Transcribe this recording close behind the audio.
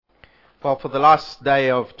Well, for the last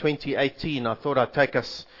day of 2018, I thought I'd take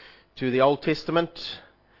us to the Old Testament,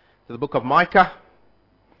 to the book of Micah.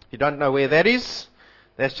 If you don't know where that is,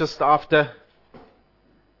 that's just after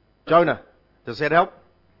Jonah. Does that help?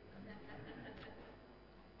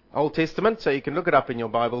 Old Testament, so you can look it up in your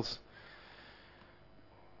Bibles.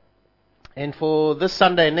 And for this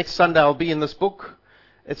Sunday and next Sunday, I'll be in this book.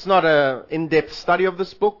 It's not an in-depth study of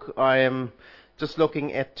this book. I am just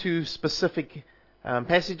looking at two specific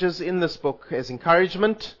passages in this book as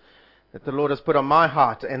encouragement that the Lord has put on my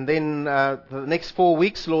heart. And then the next 4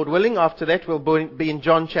 weeks, Lord willing, after that we'll be in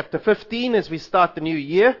John chapter 15 as we start the new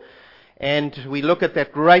year. And we look at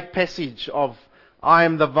that great passage of I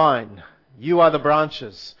am the vine, you are the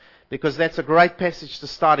branches. Because that's a great passage to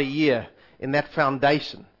start a year in that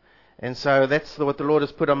foundation. And so that's what the Lord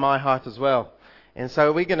has put on my heart as well. And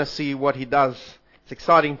so we're going to see what He does. It's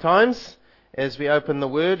exciting times as we open the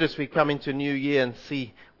Word, as we come into a new year and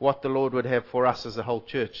see what the Lord would have for us as a whole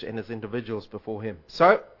church and as individuals before Him.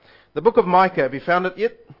 So, the book of Micah, have you found it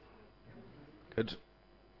yet? Good.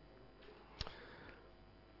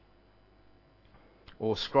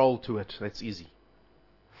 Or scroll to it, that's easy.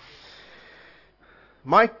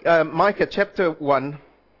 Micah chapter 1,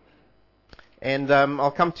 and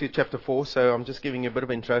I'll come to chapter 4, so I'm just giving you a bit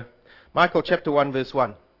of intro. Micah chapter 1 verse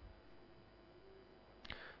 1.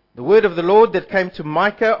 The word of the Lord that came to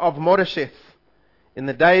Micah of Moresheth in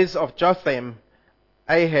the days of Jotham,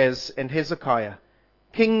 Ahaz, and Hezekiah,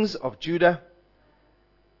 kings of Judah,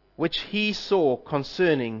 which he saw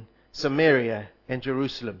concerning Samaria and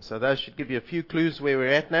Jerusalem. So those should give you a few clues where we're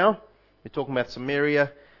at now. We're talking about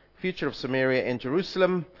Samaria, future of Samaria and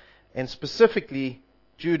Jerusalem, and specifically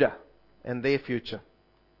Judah and their future.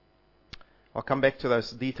 I'll come back to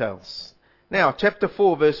those details. Now, chapter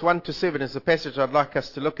 4, verse 1 to 7 is the passage I'd like us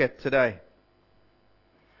to look at today.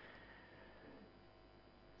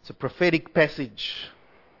 It's a prophetic passage.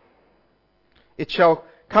 It shall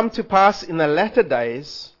come to pass in the latter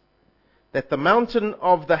days that the mountain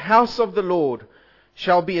of the house of the Lord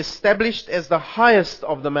shall be established as the highest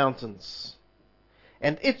of the mountains,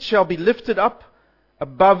 and it shall be lifted up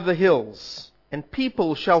above the hills, and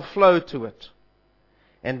people shall flow to it.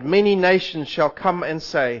 And many nations shall come and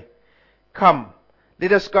say, Come,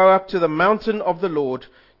 let us go up to the mountain of the Lord,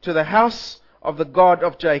 to the house of the God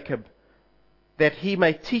of Jacob, that He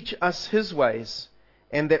may teach us His ways,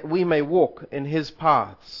 and that we may walk in His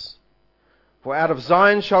paths. For out of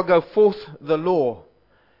Zion shall go forth the law,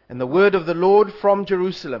 and the word of the Lord from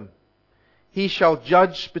Jerusalem. He shall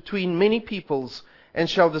judge between many peoples, and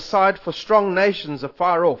shall decide for strong nations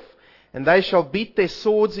afar off. And they shall beat their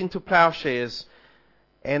swords into plowshares,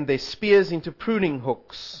 and their spears into pruning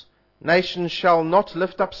hooks. Nation shall not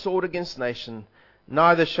lift up sword against nation,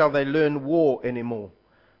 neither shall they learn war any more.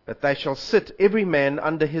 But they shall sit every man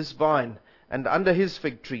under his vine, and under his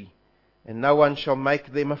fig tree, and no one shall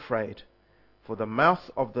make them afraid. For the mouth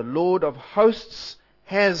of the Lord of hosts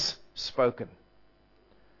has spoken.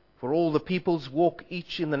 For all the peoples walk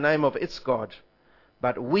each in the name of its God,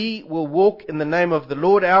 but we will walk in the name of the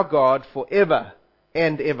Lord our God forever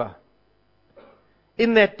and ever.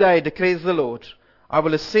 In that day, declares the Lord, I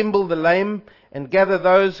will assemble the lame and gather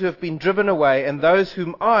those who have been driven away, and those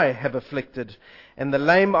whom I have afflicted. And the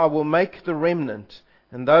lame I will make the remnant,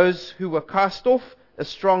 and those who were cast off a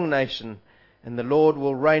strong nation. And the Lord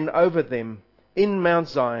will reign over them in Mount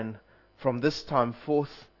Zion from this time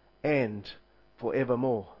forth and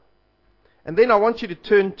forevermore. And then I want you to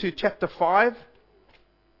turn to chapter 5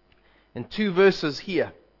 and 2 verses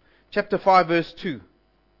here. Chapter 5 verse 2.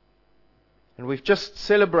 And we've just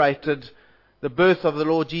celebrated the birth of the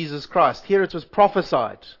Lord Jesus Christ. Here it was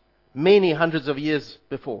prophesied many hundreds of years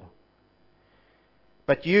before.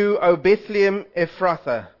 But you, O Bethlehem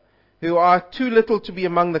Ephrathah, who are too little to be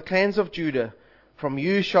among the clans of Judah, from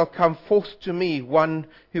you shall come forth to me one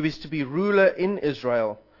who is to be ruler in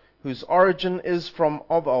Israel, whose origin is from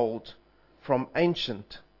of old, from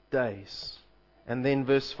ancient days. And then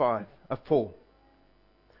verse 4.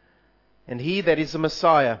 And he that is the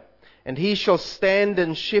Messiah, and he shall stand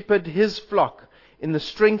and shepherd his flock in the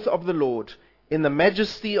strength of the Lord, in the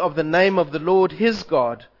majesty of the name of the Lord his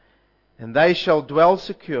God. And they shall dwell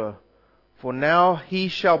secure, for now he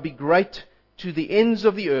shall be great to the ends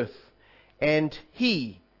of the earth, and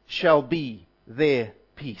he shall be their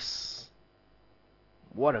peace.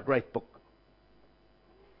 What a great book.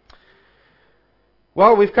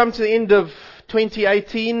 Well, we've come to the end of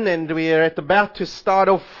 2018, and we are about to start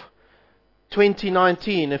off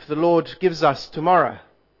 2019, if the Lord gives us tomorrow.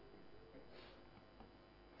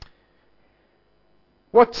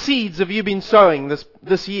 What seeds have you been sowing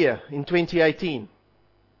this year in 2018?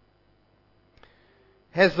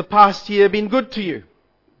 Has the past year been good to you?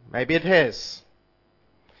 Maybe it has.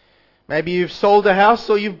 Maybe you've sold a house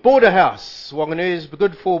or you've bought a house. Whanganui is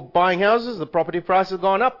good for buying houses. The property price has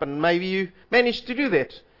gone up and maybe you managed to do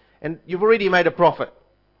that. And you've already made a profit.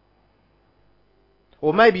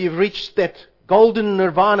 Or maybe you've reached that golden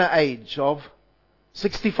nirvana age of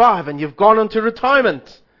 65 and you've gone on to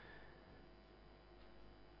retirement.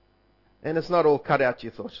 And it's not all cut out,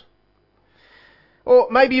 you thought. Or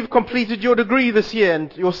maybe you've completed your degree this year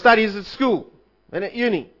and your studies at school and at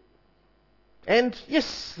uni. And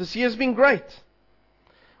yes, this year's been great.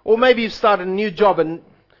 Or maybe you've started a new job and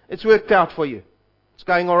it's worked out for you. It's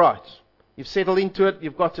going all right. You've settled into it,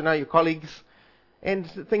 you've got to know your colleagues, and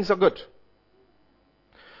things are good.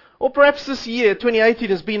 Or perhaps this year, 2018,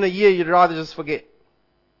 has been a year you'd rather just forget.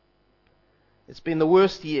 It's been the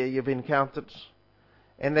worst year you've encountered.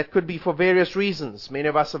 And that could be for various reasons. Many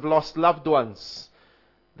of us have lost loved ones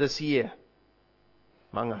this year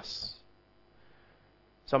among us.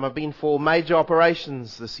 Some have been for major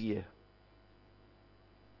operations this year.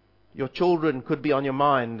 Your children could be on your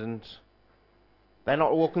mind and they're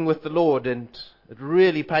not walking with the Lord, and it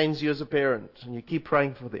really pains you as a parent, and you keep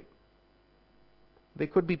praying for them. There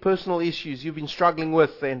could be personal issues you've been struggling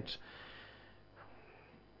with, and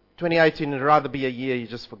 2018 would rather be a year you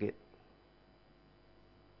just forget.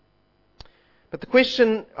 But the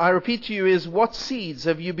question, I repeat to you, is what seeds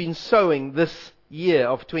have you been sowing this year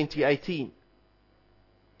of 2018?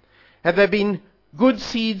 Have they been good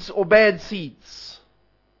seeds or bad seeds?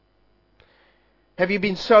 Have you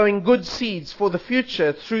been sowing good seeds for the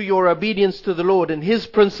future through your obedience to the Lord and His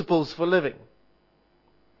principles for living?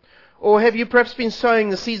 Or have you perhaps been sowing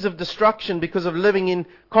the seeds of destruction because of living in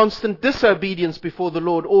constant disobedience before the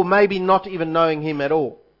Lord, or maybe not even knowing Him at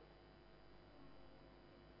all?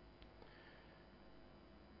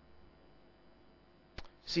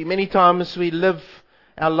 See, many times we live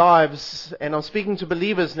our lives, and I'm speaking to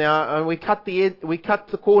believers now, and we cut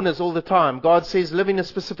the corners all the time. God says live in a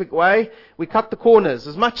specific way. We cut the corners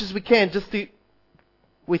as much as we can just to,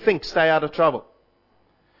 we think, stay out of trouble.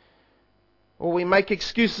 Or we make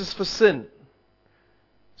excuses for sin,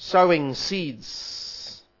 sowing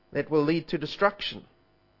seeds that will lead to destruction.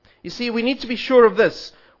 You see, we need to be sure of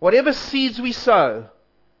this. Whatever seeds we sow,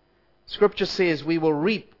 Scripture says we will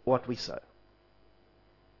reap what we sow.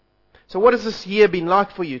 So what has this year been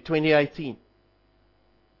like for you, 2018?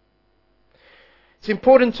 It's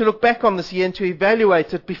important to look back on this year and to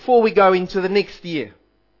evaluate it before we go into the next year.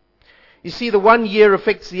 You see, the one year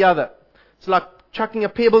affects the other. It's like chucking a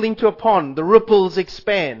pebble into a pond. The ripples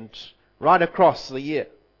expand right across the year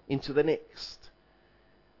into the next.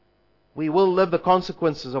 We will live the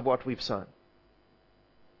consequences of what we've sown.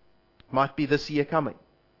 Might be this year coming.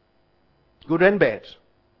 Good and bad.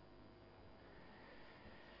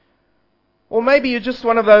 Or maybe you're just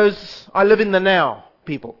one of those, I live in the now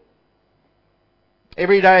people.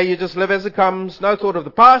 Every day you just live as it comes. No thought of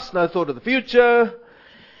the past, no thought of the future.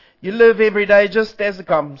 You live every day just as it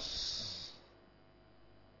comes.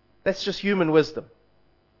 That's just human wisdom.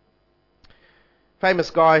 Famous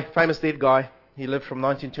dead guy. He lived from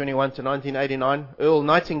 1921 to 1989. Earl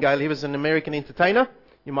Nightingale, he was an American entertainer.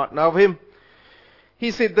 You might know of him.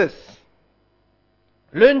 He said this: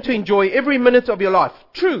 learn to enjoy every minute of your life.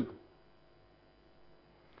 True.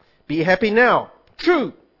 Be happy now.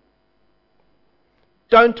 True.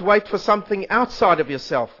 Don't wait for something outside of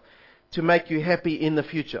yourself to make you happy in the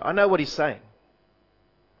future. I know what he's saying.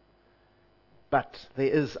 But there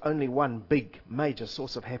is only one big, major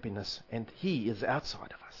source of happiness, and He is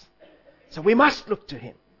outside of us. So we must look to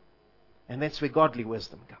Him. And that's where godly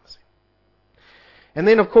wisdom comes in. And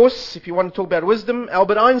then, of course, if you want to talk about wisdom,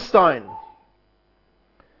 Albert Einstein,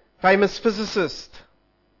 famous physicist,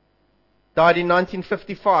 died in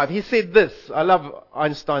 1955. He said this. I love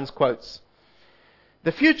Einstein's quotes.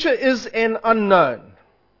 The future is an unknown.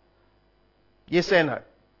 Yes and no.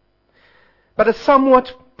 But a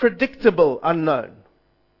somewhat predictable unknown.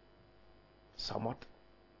 Somewhat.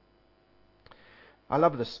 I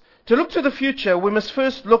love this. To look to the future, we must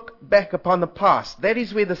first look back upon the past. That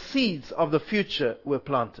is where the seeds of the future were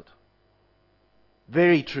planted.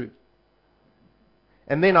 Very true.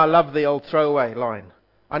 And then I love the old throwaway line.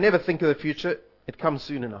 I never think of the future. It comes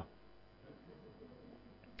soon enough.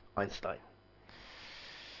 Einstein.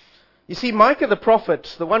 You see, Micah the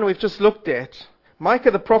prophet, the one we've just looked at,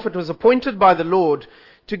 Micah the prophet was appointed by the Lord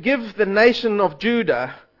to give the nation of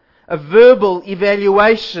Judah a verbal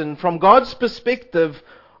evaluation from God's perspective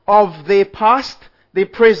of their past, their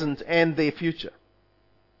present, and their future.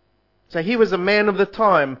 So he was a man of the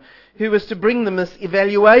time who was to bring them this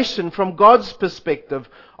evaluation from God's perspective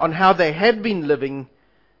on how they had been living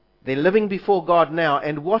They're living before God now,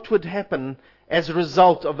 and what would happen as a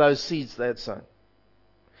result of those seeds they had sown.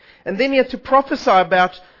 And then he had to prophesy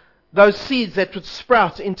about those seeds that would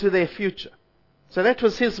sprout into their future. So that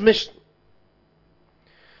was his mission.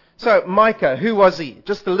 So Micah, who was he?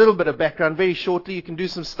 Just a little bit of background, very shortly. You can do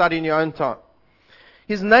some study in your own time.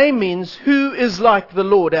 His name means, who is like the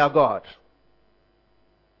Lord our God?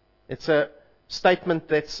 It's a statement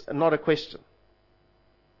that's not a question.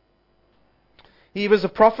 He was a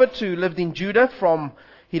prophet who lived in Judah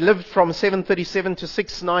he lived from 737 to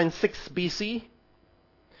 696 BC.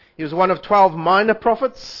 He was one of 12 minor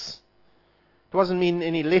prophets. It doesn't mean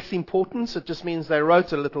any less importance, it just means they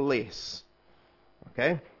wrote a little less.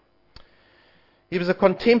 Okay? He was a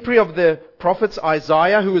contemporary of the prophets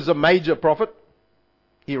Isaiah, who was a major prophet.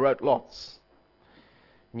 He wrote lots.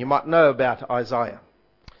 And you might know about Isaiah.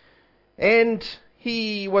 And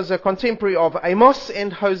he was a contemporary of Amos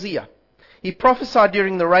and Hosea. He prophesied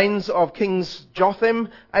during the reigns of kings Jotham,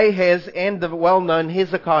 Ahaz, and the well-known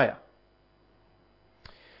Hezekiah.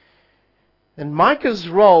 And Micah's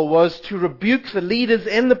role was to rebuke the leaders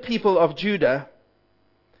and the people of Judah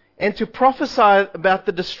and to prophesy about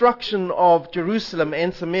the destruction of Jerusalem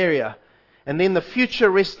and Samaria, and then the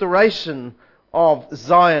future restoration of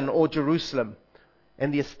Zion or Jerusalem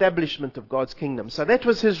and the establishment of God's kingdom. So that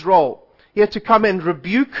was his role. He had to come and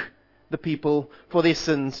rebuke the people for their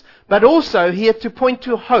sins, but also he had to point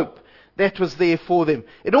to hope that was there for them.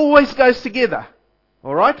 It always goes together.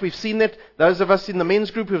 Alright, we've seen that, those of us in the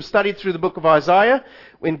men's group who have studied through the book of Isaiah,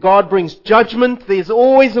 when God brings judgment, there's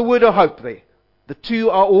always a word of hope there. The two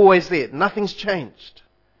are always there. Nothing's changed.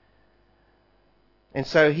 And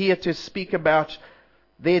so he had to speak about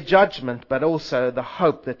their judgment, but also the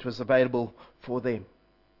hope that was available for them.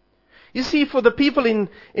 You see, for the people in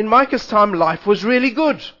Micah's time, life was really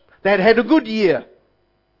good. They had a good year.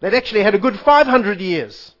 They'd actually had a good 500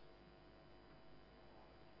 years.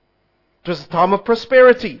 It was a time of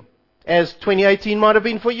prosperity, as 2018 might have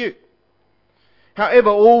been for you. However,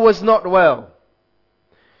 all was not well.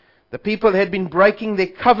 The people had been breaking their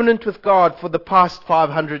covenant with God for the past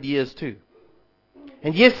 500 years too.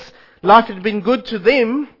 And yes, life had been good to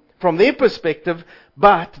them from their perspective,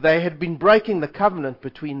 but they had been breaking the covenant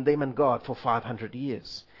between them and God for 500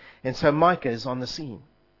 years. And so Micah is on the scene.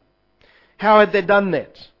 How had they done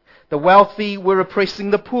that? The wealthy were oppressing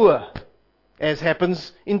the poor, as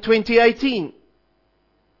happens in 2018.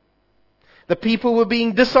 The people were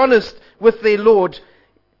being dishonest with their Lord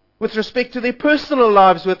with respect to their personal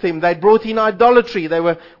lives with Him. They brought in idolatry. They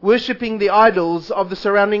were worshipping the idols of the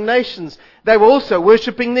surrounding nations. They were also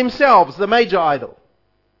worshipping themselves, the major idol,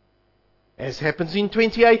 as happens in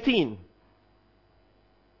 2018.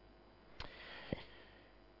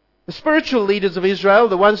 The spiritual leaders of Israel,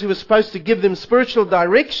 the ones who were supposed to give them spiritual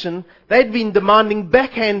direction, they'd been demanding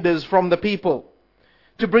backhanders from the people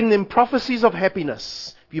to bring them prophecies of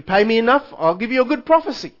happiness. If you pay me enough, I'll give you a good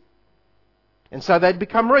prophecy. And so they'd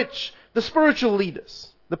become rich. The spiritual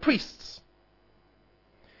leaders, the priests.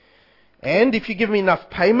 And if you give me enough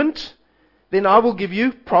payment, then I will give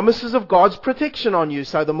you promises of God's protection on you.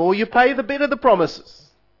 So the more you pay, the better the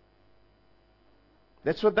promises.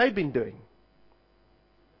 That's what they'd been doing.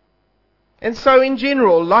 And so in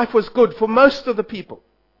general, life was good for most of the people.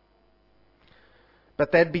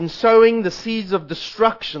 But they'd been sowing the seeds of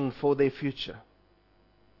destruction for their future.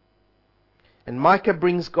 And Micah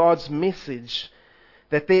brings God's message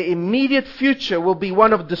that their immediate future will be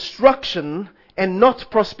one of destruction and not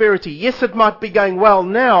prosperity. Yes, it might be going well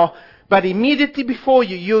now, but immediately before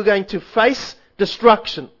you, you're going to face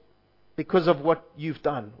destruction because of what you've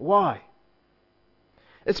done. Why?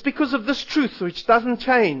 It's because of this truth which doesn't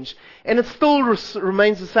change, and it still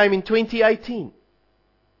remains the same in 2018.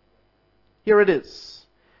 Here it is.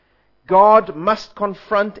 God must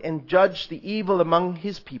confront and judge the evil among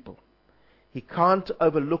His people. He can't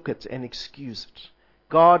overlook it and excuse it.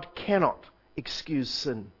 God cannot excuse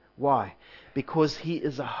sin. Why? Because He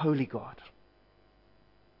is a holy God.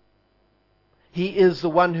 He is the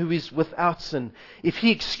one who is without sin. If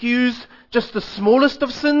He excused just the smallest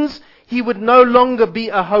of sins, He would no longer be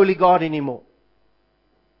a holy God anymore.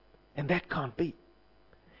 And that can't be.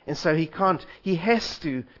 And so He can't. He has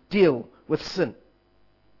to deal with sin.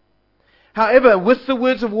 However, with the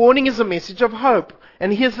words of warning is a message of hope.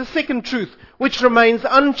 And here's the second truth, which remains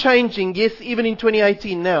unchanging, yes, even in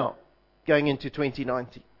 2018 now, going into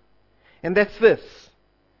 2019. And that's this.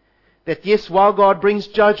 That yes, while God brings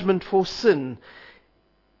judgment for sin,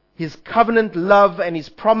 His covenant love and His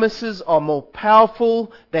promises are more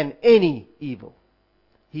powerful than any evil.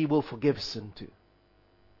 He will forgive sin too.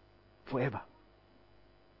 Forever.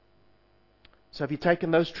 So have you taken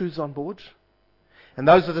those truths on board? And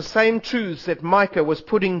those are the same truths that Micah was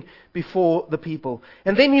putting before the people.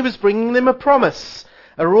 And then he was bringing them a promise.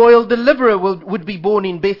 A royal deliverer would be born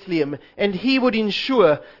in Bethlehem, and he would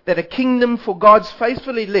ensure that a kingdom for God's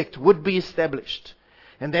faithful elect would be established.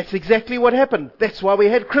 And that's exactly what happened. That's why we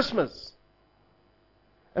had Christmas.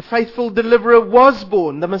 A faithful deliverer was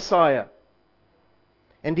born, the Messiah.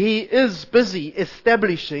 And he is busy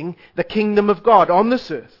establishing the kingdom of God on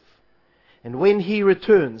this earth. And when he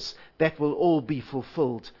returns, that will all be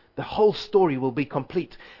fulfilled. The whole story will be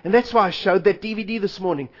complete. And that's why I showed that DVD this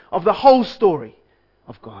morning of the whole story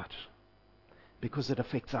of God. Because it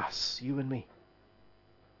affects us, you and me.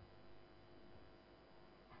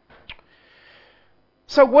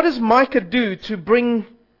 So what does Micah do to bring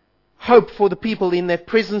hope for the people in that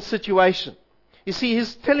present situation? You see,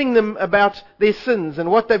 he's telling them about their sins and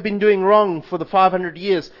what they've been doing wrong for the 500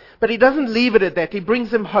 years. But he doesn't leave it at that. He brings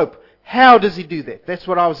them hope. How does he do that? That's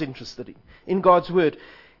what I was interested in God's Word.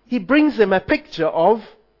 He brings them a picture of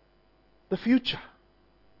the future.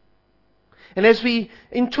 And as we,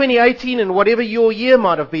 in 2018 and whatever your year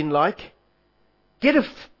might have been like, get a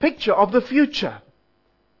picture of the future.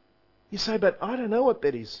 You say, but I don't know what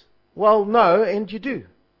that is. Well, no, and you do.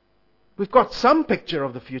 We've got some picture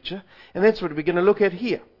of the future, and that's what we're going to look at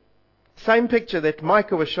here. Same picture that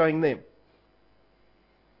Micah was showing them.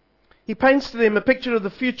 He paints to them a picture of the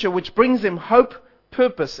future which brings them hope,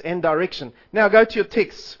 purpose, and direction. Now go to your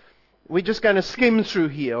texts. We're just going to skim through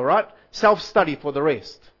here, all right? Self-study for the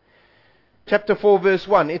rest. Chapter 4, verse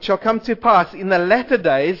 1. It shall come to pass in the latter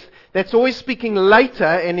days, that's always speaking later,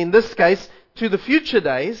 and in this case, to the future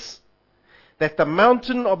days, that the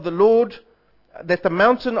mountain of the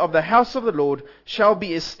house of the Lord shall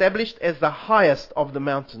be established as the highest of the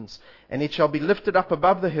mountains, and it shall be lifted up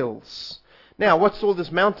above the hills. Now, what's all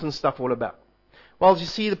this mountain stuff all about? Well, you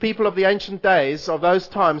see, the people of the ancient days, of those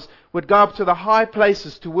times, would go up to the high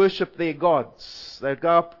places to worship their gods. They'd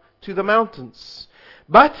go up to the mountains.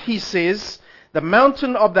 But, he says, the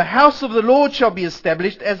mountain of the house of the Lord shall be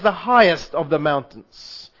established as the highest of the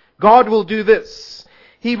mountains. God will do this.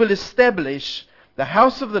 He will establish the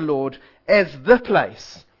house of the Lord as the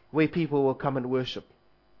place where people will come and worship.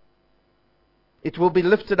 It will be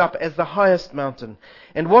lifted up as the highest mountain.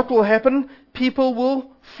 And what will happen? People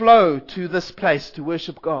will flow to this place to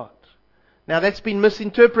worship God. Now that's been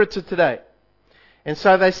misinterpreted today. And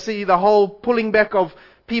so they see the whole pulling back of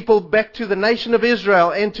people back to the nation of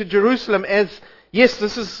Israel and to Jerusalem as, yes,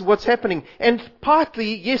 this is what's happening. And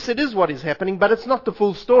partly, yes, it is what is happening, but it's not the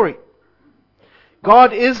full story.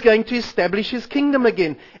 God is going to establish His kingdom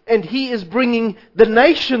again. And He is bringing the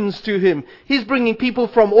nations to Him. He's bringing people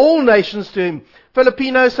from all nations to Him.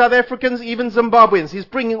 Filipinos, South Africans, even Zimbabweans. He's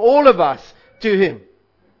bringing all of us to Him.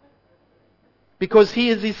 Because He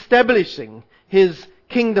is establishing His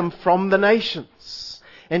kingdom from the nations.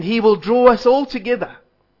 And He will draw us all together.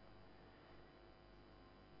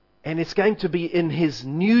 And it's going to be in His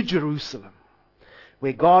new Jerusalem,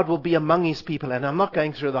 where God will be among His people. And I'm not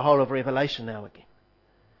going through the whole of Revelation now again.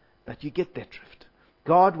 But you get that drift.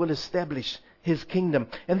 God will establish His kingdom.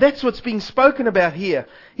 And that's what's being spoken about here.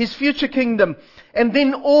 His future kingdom. And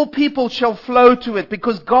then all people shall flow to it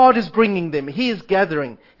because God is bringing them. He is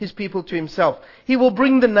gathering His people to Himself. He will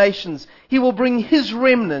bring the nations. He will bring His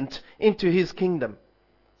remnant into His kingdom.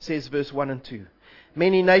 Says verse 1 and 2.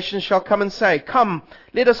 Many nations shall come and say, come,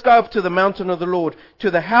 let us go up to the mountain of the Lord, to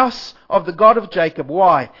the house of the God of Jacob.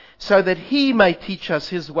 Why? So that He may teach us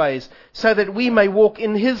His ways, so that we may walk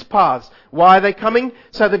in His paths. Why are they coming?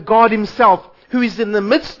 So that God Himself, who is in the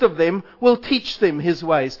midst of them, will teach them His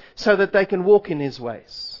ways, so that they can walk in His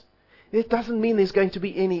ways. It doesn't mean there's going to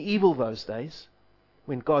be any evil those days,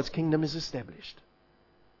 when God's kingdom is established.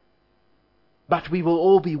 But we will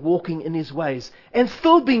all be walking in His ways, and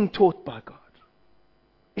still being taught by God.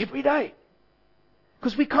 Every day.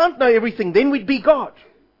 Because we can't know everything, then we'd be God.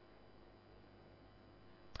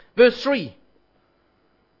 Verse 3.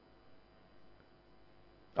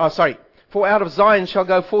 For out of Zion shall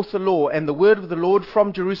go forth the law, and the word of the Lord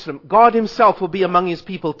from Jerusalem. God Himself will be among His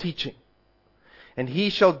people teaching. And He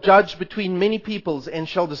shall judge between many peoples, and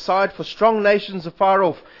shall decide for strong nations afar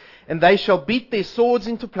off. And they shall beat their swords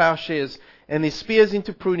into plowshares, and their spears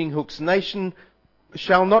into pruning hooks. Nation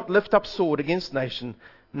shall not lift up sword against nation,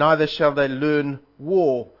 neither shall they learn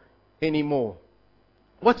war anymore.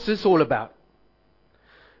 What's this all about?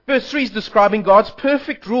 Verse 3 is describing God's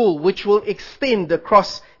perfect rule, which will extend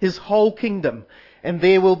across His whole kingdom. And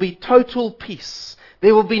there will be total peace.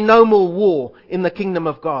 There will be no more war in the kingdom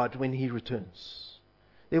of God when He returns.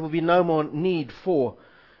 There will be no more need for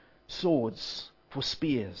swords, for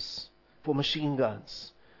spears, for machine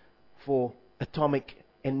guns, for atomic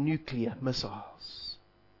and nuclear missiles.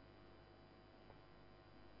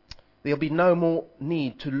 There'll be no more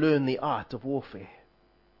need to learn the art of warfare,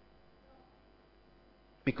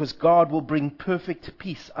 because God will bring perfect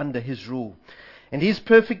peace under His rule. And His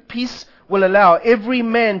perfect peace will allow every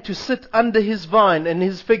man to sit under His vine and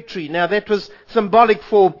His fig tree. Now that was symbolic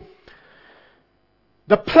for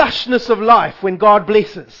the plushness of life when God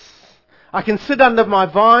blesses. I can sit under my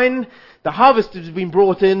vine, the harvest has been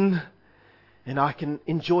brought in, and I can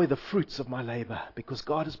enjoy the fruits of my labor because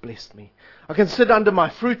God has blessed me. I can sit under my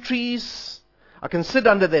fruit trees. I can sit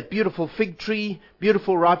under that beautiful fig tree,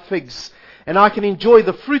 beautiful ripe figs, and I can enjoy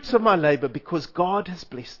the fruits of my labor because God has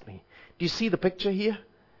blessed me. Do you see the picture here?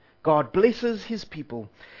 God blesses His people,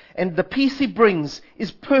 and the peace He brings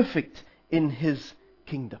is perfect in His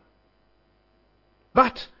kingdom.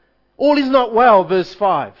 But all is not well, verse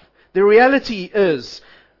 5. The reality is,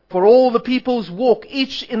 for all the peoples walk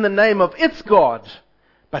each in the name of its God,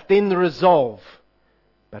 but then the resolve,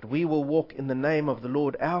 but we will walk in the name of the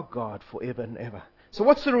Lord our God forever and ever. So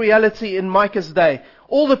what's the reality in Micah's day?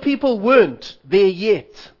 All the people weren't there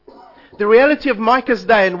yet. The reality of Micah's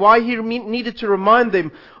day, and why he needed to remind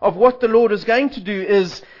them of what the Lord was going to do,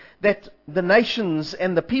 is that the nations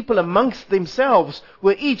and the people amongst themselves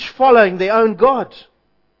were each following their own God.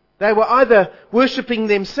 They were either worshipping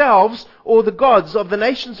themselves or the gods of the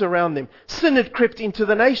nations around them. Sin had crept into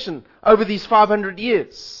the nation over these 500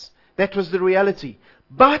 years. That was the reality.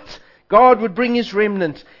 But God would bring His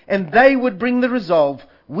remnant, and they would bring the resolve,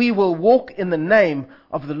 we will walk in the name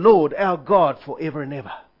of the Lord our God forever and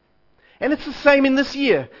ever. And it's the same in this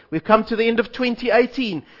year. We've come to the end of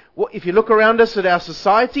 2018. If you look around us at our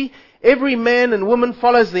society, every man and woman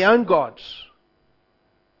follows their own gods.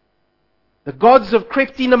 The gods have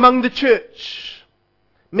crept in among the church.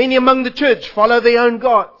 Many among the church follow their own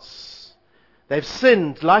gods. They've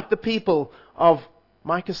sinned like the people of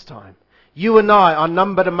Micah's time. You and I are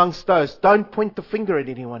numbered amongst those. Don't point the finger at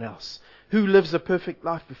anyone else. Who lives a perfect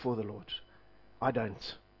life before the Lord? I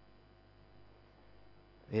don't.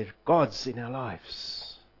 There are gods in our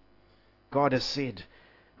lives. God has said,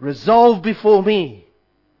 resolve before me.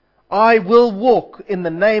 I will walk in the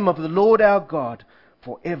name of the Lord our God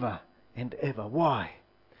forever and ever. Why?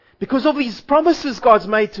 Because of His promises God's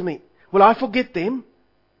made to me. Will I forget them?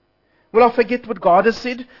 Will I forget what God has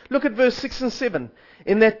said? Look at verse 6 and 7.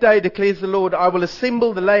 In that day, declares the Lord, I will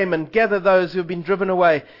assemble the lame and gather those who have been driven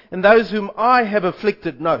away, and those whom I have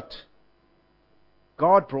afflicted. Note,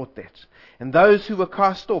 God brought that. And those who were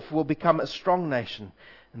cast off will become a strong nation,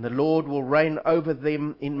 and the Lord will reign over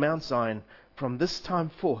them in Mount Zion from this time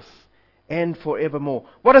forth and forevermore.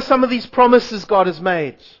 What are some of these promises God has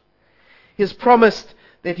made? He has promised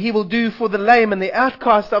that He will do for the lame and the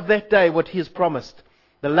outcast of that day what He has promised.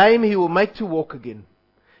 The lame He will make to walk again.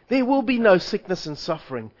 There will be no sickness and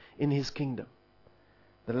suffering in His kingdom.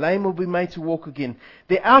 The lame will be made to walk again.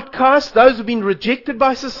 The outcast, those who have been rejected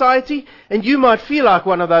by society, and you might feel like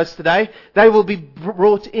one of those today, they will be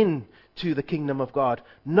brought in to the kingdom of God.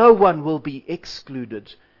 No one will be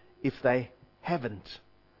excluded if they haven't.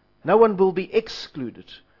 No one will be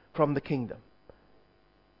excluded from the kingdom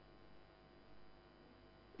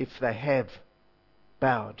if they have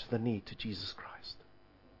bowed the knee to Jesus Christ.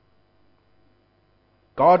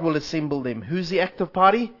 God will assemble them. Who's the active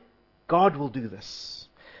party? God will do this.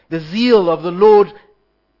 The zeal of the Lord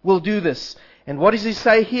will do this. And what does He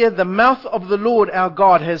say here? The mouth of the Lord our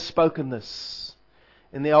God has spoken this.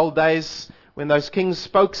 In the old days, when those kings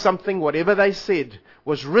spoke something, whatever they said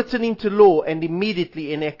was written into law and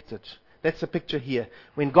immediately enacted. That's a picture here.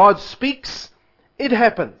 When God speaks, it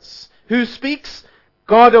happens. Who speaks?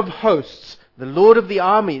 God of hosts, the Lord of the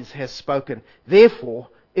armies has spoken. Therefore,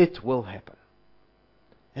 it will happen.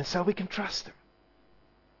 And so we can trust Him.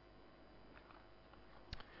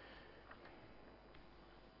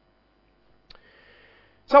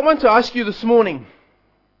 So I want to ask you this morning,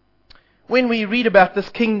 when we read about this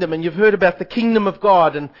kingdom, and you've heard about the kingdom of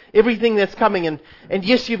God and everything that's coming, and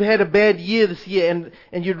yes, you've had a bad year this year,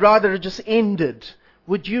 and you'd rather it just ended,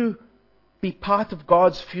 would you be part of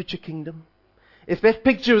God's future kingdom? If that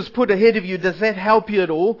picture is put ahead of you, does that help you at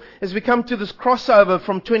all? As we come to this crossover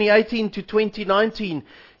from 2018 to 2019,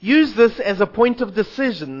 use this as a point of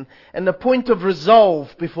decision and a point of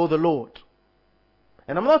resolve before the Lord.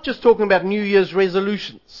 And I'm not just talking about New Year's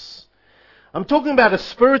resolutions. I'm talking about a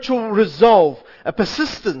spiritual resolve, a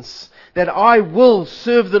persistence that I will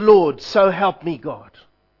serve the Lord, so help me God.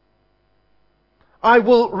 I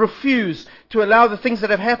will refuse to allow the things that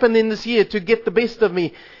have happened in this year to get the best of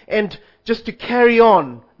me and just to carry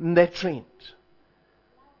on in that trend.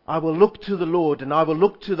 I will look to the Lord, and I will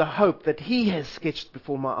look to the hope that He has sketched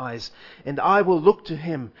before my eyes. And I will look to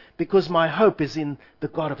Him, because my hope is in the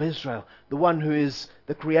God of Israel, the one who is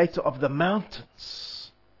the creator of the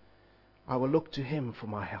mountains. I will look to Him for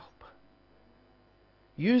my help.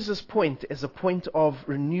 Use this point as a point of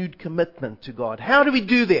renewed commitment to God. How do we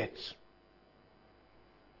do that?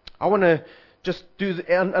 I want to just do,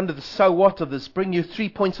 under the so what of this, bring you 3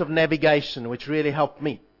 points of navigation, which really helped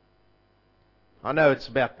me. I know it's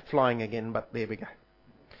about flying again, but there we go.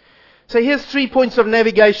 So here's 3 points of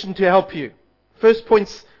navigation to help you. First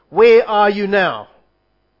point's, where are you now?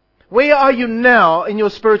 Where are you now in your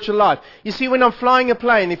spiritual life? You see, when I'm flying a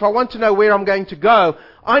plane, if I want to know where I'm going to go,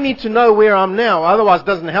 I need to know where I'm now. Otherwise, it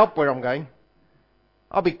doesn't help where I'm going.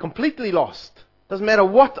 I'll be completely lost. Doesn't matter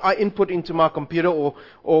what I input into my computer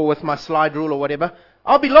or with my slide rule or whatever.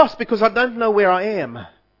 I'll be lost because I don't know where I am.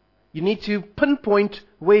 You need to pinpoint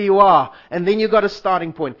where you are, and then you've got a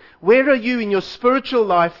starting point. Where are you in your spiritual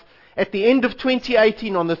life at the end of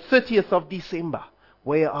 2018 on the 30th of December?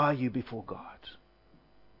 Where are you before God?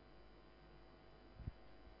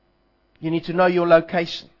 You need to know your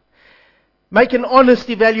location. Make an honest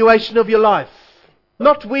evaluation of your life.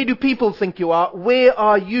 Not where do people think you are, where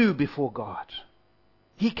are you before God?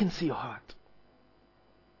 He can see your heart.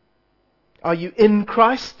 Are you in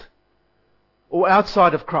Christ or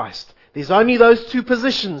outside of Christ? There's only those two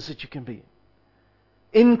positions that you can be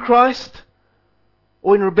in Christ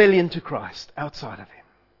or in rebellion to Christ, outside of Him.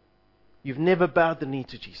 You've never bowed the knee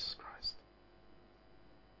to Jesus Christ.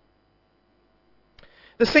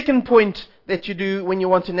 The second point that you do when you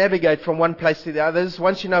want to navigate from one place to the others,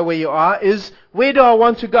 once you know where you are, is, where do I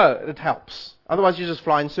want to go? It helps. Otherwise you just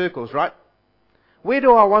fly in circles, right? Where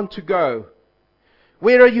do I want to go?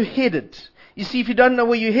 Where are you headed? You see, if you don't know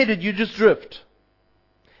where you're headed, you just drift.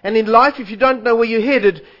 And in life, if you don't know where you're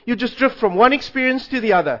headed, you just drift from one experience to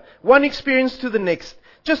the other, one experience to the next,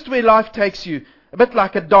 just where life takes you. A bit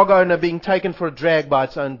like a dog owner being taken for a drag by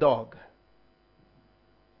its own dog.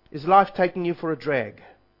 Is life taking you for a drag?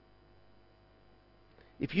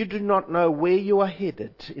 If you do not know where you are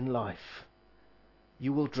headed in life,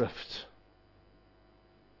 you will drift.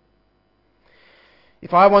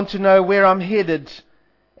 If I want to know where I'm headed,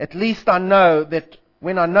 at least I know that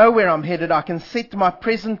when I know where I'm headed, I can set my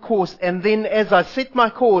present course, and then as I set my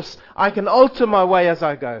course, I can alter my way as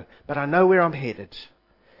I go. But I know where I'm headed.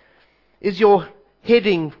 Is your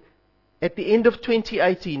heading at the end of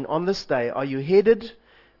 2018 on this day, are you headed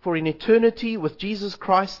for an eternity with Jesus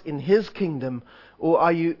Christ in His kingdom, or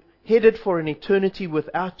are you headed for an eternity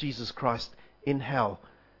without Jesus Christ in hell?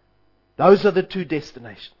 Those are the two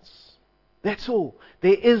destinations. That's all.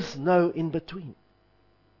 There is no in between.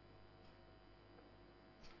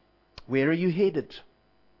 Where are you headed?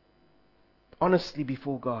 Honestly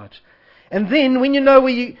before God. And then when you know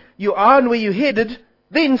where you are and where you're headed,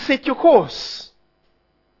 then set your course.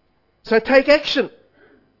 So take action.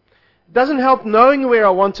 It doesn't help knowing where I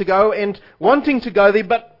want to go and wanting to go there,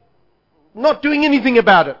 but not doing anything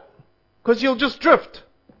about it. Because you'll just drift.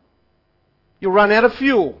 You'll run out of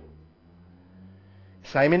fuel.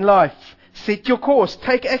 Same in life. Set your course.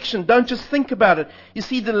 Take action. Don't just think about it. You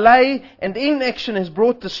see, delay and inaction has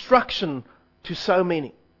brought destruction to so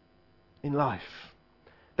many in life.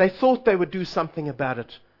 They thought they would do something about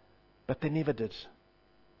it, but they never did.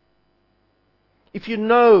 If you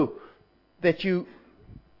know that you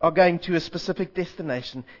are going to a specific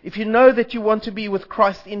destination, if you know that you want to be with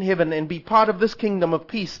Christ in heaven and be part of this kingdom of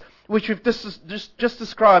peace, which we've just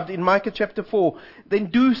described in Micah chapter 4, then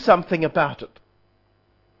do something about it.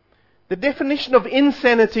 The definition of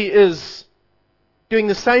insanity is doing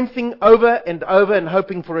the same thing over and over and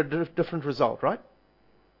hoping for a different result, right?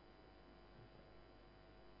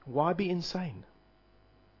 Why be insane?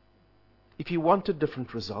 If you want a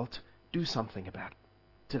different result, do something about it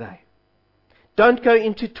today. Don't go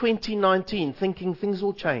into 2019 thinking things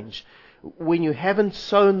will change when you haven't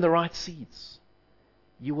sown the right seeds.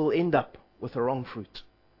 You will end up with the wrong fruit.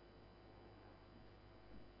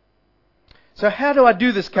 So how do I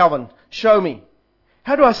do this, Calvin? Show me.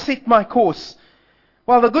 How do I set my course?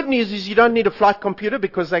 Well, the good news is you don't need a flight computer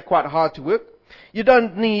because they're quite hard to work. You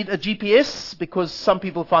don't need a GPS because some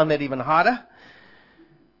people find that even harder.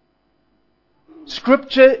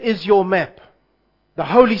 Scripture is your map. The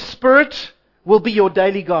Holy Spirit will be your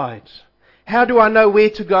daily guide. How do I know where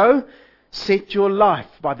to go? Set your life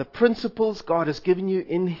by the principles God has given you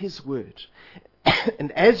in His Word.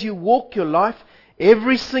 And as you walk your life,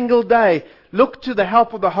 every single day, look to the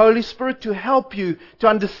help of the Holy Spirit to help you to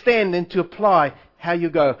understand and to apply how you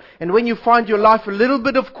go. And when you find your life a little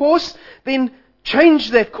bit off course, then Change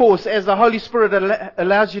that course as the Holy Spirit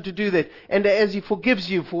allows you to do that, and as He forgives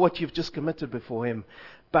you for what you've just committed before Him.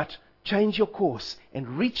 But change your course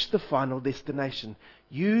and reach the final destination.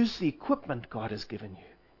 Use the equipment God has given you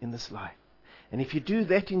in this life. And if you do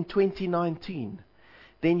that in 2019,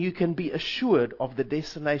 then you can be assured of the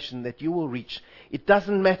destination that you will reach. It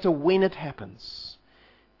doesn't matter when it happens.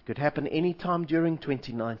 It could happen any time during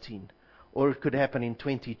 2019, or it could happen in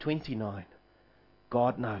 2029.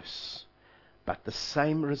 God knows. But the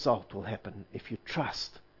same result will happen if you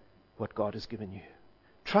trust what God has given you.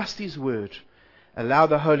 Trust His Word. Allow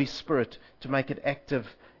the Holy Spirit to make it active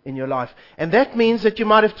in your life. And that means that you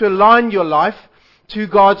might have to align your life to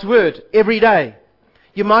God's Word every day.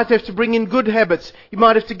 You might have to bring in good habits. You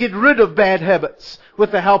might have to get rid of bad habits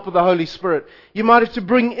with the help of the Holy Spirit. You might have to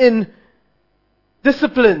bring in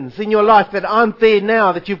disciplines in your life that aren't there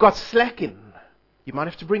now, that you've got slack in. You might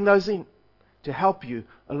have to bring those in to help you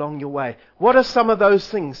along your way. What are some of those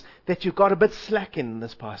things that you've got a bit slack in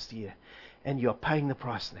this past year, and you're paying the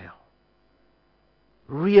price now?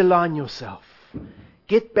 Realign yourself.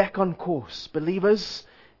 Get back on course. Believers,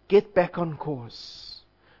 get back on course.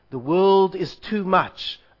 The world is too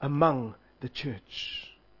much among the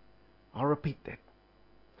church. I'll repeat that.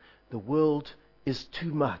 The world is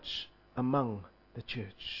too much among the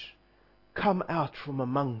church. Come out from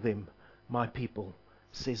among them, my people,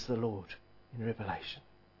 says the Lord in Revelation,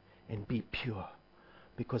 and be pure,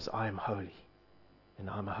 because I am holy, and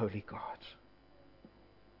I'm a holy God.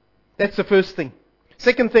 That's the first thing.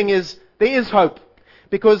 Second thing is, there is hope.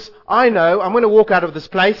 Because I know I'm going to walk out of this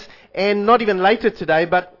place, and not even later today,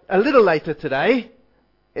 but a little later today,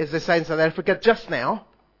 as they say in South Africa, just now,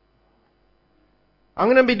 I'm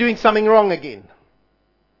going to be doing something wrong again.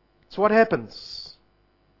 It's what happens.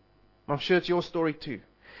 I'm sure it's your story too.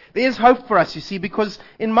 There's hope for us, you see, because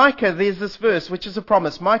in Micah there's this verse, which is a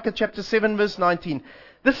promise. Micah chapter 7 verse 19.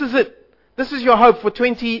 This is it. This is your hope for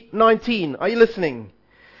 2019. Are you listening?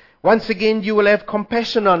 Once again you will have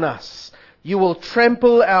compassion on us. You will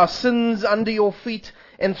trample our sins under your feet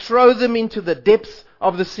and throw them into the depths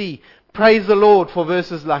of the sea. Praise the Lord for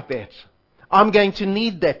verses like that. I'm going to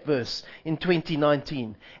need that verse in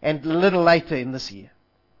 2019 and a little later in this year.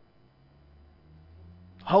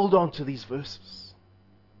 Hold on to these verses.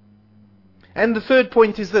 And the third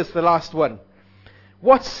point is this, the last one.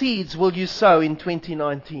 What seeds will you sow in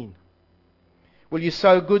 2019? Will you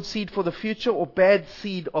sow good seed for the future or bad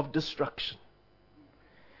seed of destruction?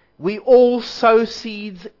 We all sow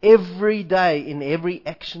seeds every day in every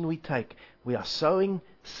action we take. We are sowing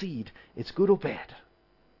seed. It's good or bad.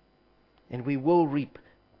 And we will reap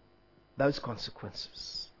those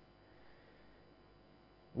consequences.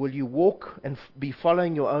 Will you walk and be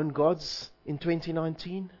following your own gods in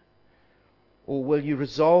 2019? Or will you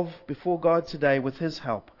resolve before God today with His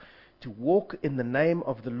help to walk in the name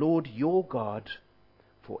of the Lord your God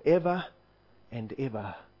forever and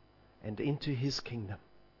ever and into His kingdom?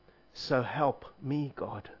 So help me,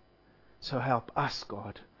 God. So help us,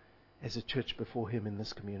 God, as a church before Him in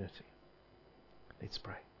this community. Let's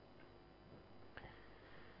pray.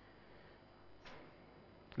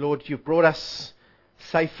 Lord, You've brought us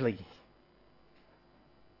safely.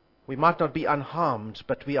 We might not be unharmed,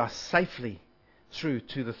 but we are safely through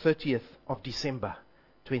to the 30th of December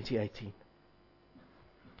 2018.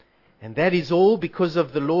 And that is all because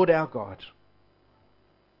of the Lord our God.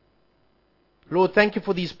 Lord, thank You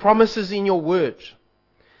for these promises in Your word,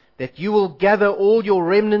 that You will gather all Your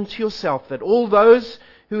remnant to Yourself, that all those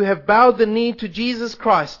who have bowed the knee to Jesus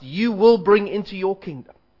Christ, You will bring into Your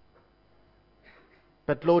kingdom.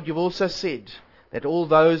 But Lord, You've also said that all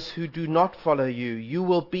those who do not follow You, You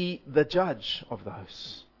will be the judge of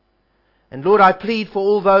those. And Lord, I plead for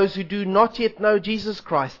all those who do not yet know Jesus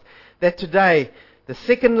Christ, that today, the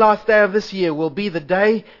second last day of this year, will be the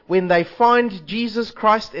day when they find Jesus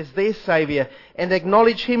Christ as their Savior and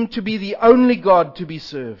acknowledge Him to be the only God to be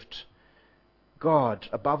served. God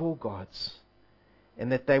above all gods. And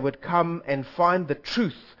that they would come and find the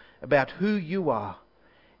truth about who You are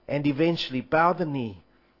and eventually bow the knee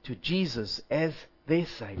to Jesus as their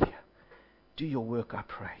Savior. Do Your work, I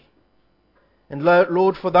pray. And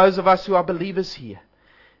Lord, for those of us who are believers here,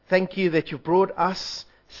 thank You that You've brought us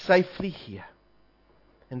safely here.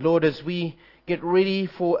 And Lord, as we get ready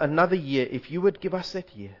for another year, if You would give us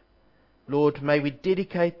that year, Lord, may we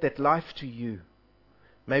dedicate that life to You.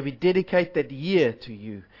 May we dedicate that year to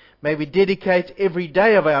You. May we dedicate every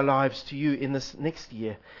day of our lives to You in this next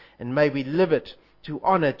year. And may we live it to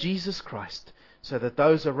honor Jesus Christ, so that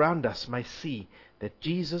those around us may see that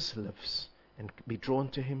Jesus lives and be drawn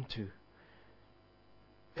to Him too.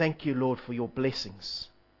 Thank You, Lord, for Your blessings.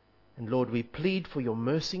 And Lord, we plead for Your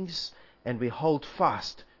mercies and we hold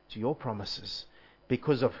fast to your promises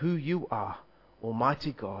because of who you are,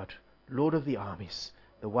 Almighty God, Lord of the armies,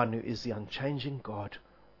 the one who is the unchanging God,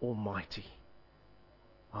 Almighty.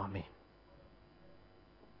 Amen.